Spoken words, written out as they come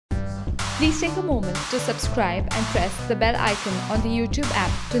Please take a moment to subscribe and press the bell icon on the YouTube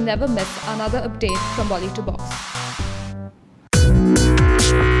app to never miss another update from Bolly to Box.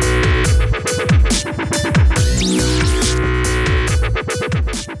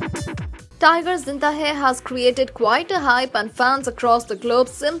 Tiger Zinda Hai has created quite a hype and fans across the globe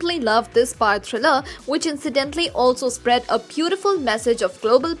simply love this spy thriller, which incidentally also spread a beautiful message of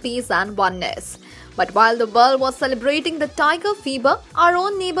global peace and oneness. But while the world was celebrating the Tiger fever, our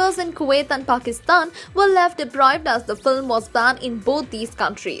own neighbors in Kuwait and Pakistan were left deprived as the film was banned in both these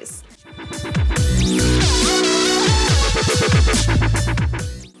countries.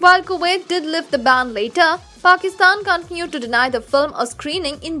 While Kuwait did lift the ban later, Pakistan continued to deny the film a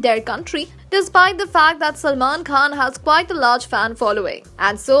screening in their country, despite the fact that Salman Khan has quite a large fan following.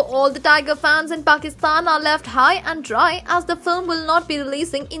 And so all the Tiger fans in Pakistan are left high and dry as the film will not be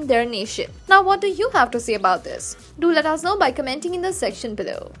releasing in their nation. Now what do you have to say about this? Do let us know by commenting in the section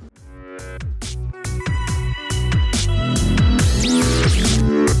below.